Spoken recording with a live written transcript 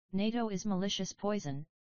NATO is malicious poison.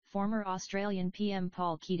 Former Australian PM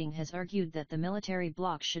Paul Keating has argued that the military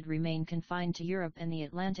bloc should remain confined to Europe and the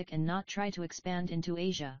Atlantic and not try to expand into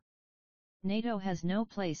Asia. NATO has no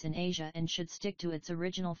place in Asia and should stick to its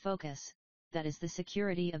original focus, that is the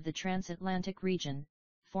security of the transatlantic region,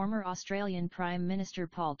 former Australian Prime Minister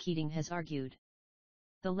Paul Keating has argued.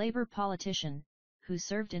 The Labour politician, who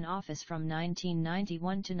served in office from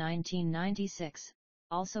 1991 to 1996,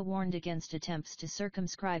 also warned against attempts to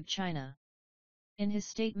circumscribe China. In his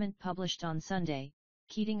statement published on Sunday,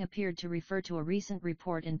 Keating appeared to refer to a recent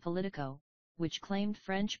report in Politico, which claimed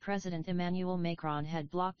French President Emmanuel Macron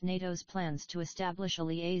had blocked NATO's plans to establish a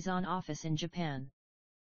liaison office in Japan.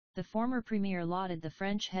 The former premier lauded the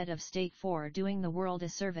French head of state for doing the world a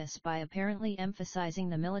service by apparently emphasizing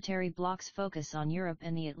the military bloc's focus on Europe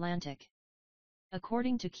and the Atlantic.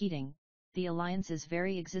 According to Keating, the alliance's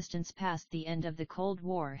very existence past the end of the Cold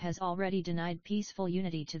War has already denied peaceful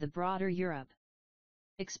unity to the broader Europe.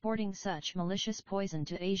 Exporting such malicious poison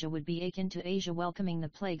to Asia would be akin to Asia welcoming the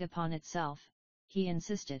plague upon itself, he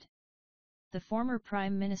insisted. The former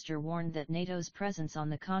Prime Minister warned that NATO's presence on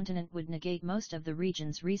the continent would negate most of the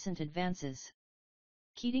region's recent advances.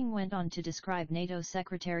 Keating went on to describe NATO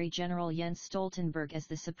Secretary-General Jens Stoltenberg as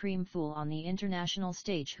the supreme fool on the international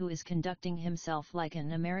stage who is conducting himself like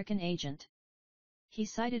an American agent. He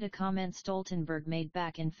cited a comment Stoltenberg made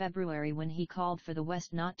back in February when he called for the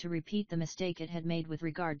West not to repeat the mistake it had made with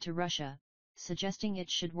regard to Russia, suggesting it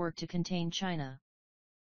should work to contain China.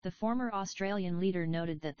 The former Australian leader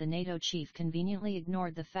noted that the NATO chief conveniently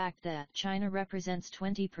ignored the fact that China represents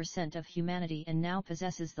 20% of humanity and now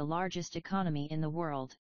possesses the largest economy in the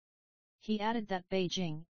world. He added that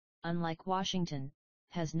Beijing, unlike Washington,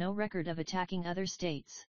 has no record of attacking other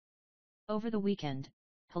states. Over the weekend,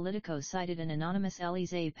 Politico cited an anonymous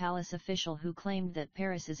Élysée Palace official who claimed that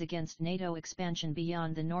Paris is against NATO expansion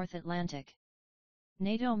beyond the North Atlantic.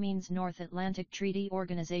 NATO means North Atlantic Treaty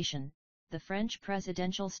Organization, the French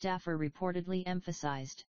presidential staffer reportedly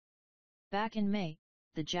emphasized. Back in May,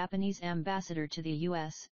 the Japanese ambassador to the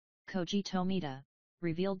U.S., Koji Tomita,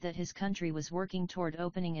 revealed that his country was working toward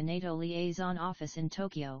opening a NATO liaison office in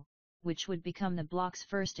Tokyo, which would become the bloc's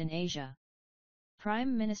first in Asia.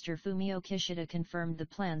 Prime Minister Fumio Kishida confirmed the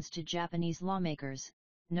plans to Japanese lawmakers,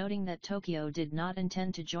 noting that Tokyo did not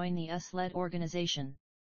intend to join the US-led organization.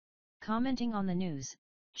 Commenting on the news,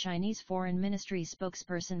 Chinese Foreign Ministry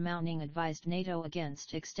spokesperson Mao Ning advised NATO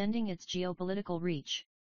against extending its geopolitical reach.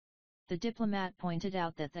 The diplomat pointed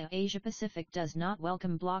out that the Asia-Pacific does not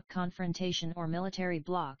welcome bloc confrontation or military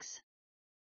blocs.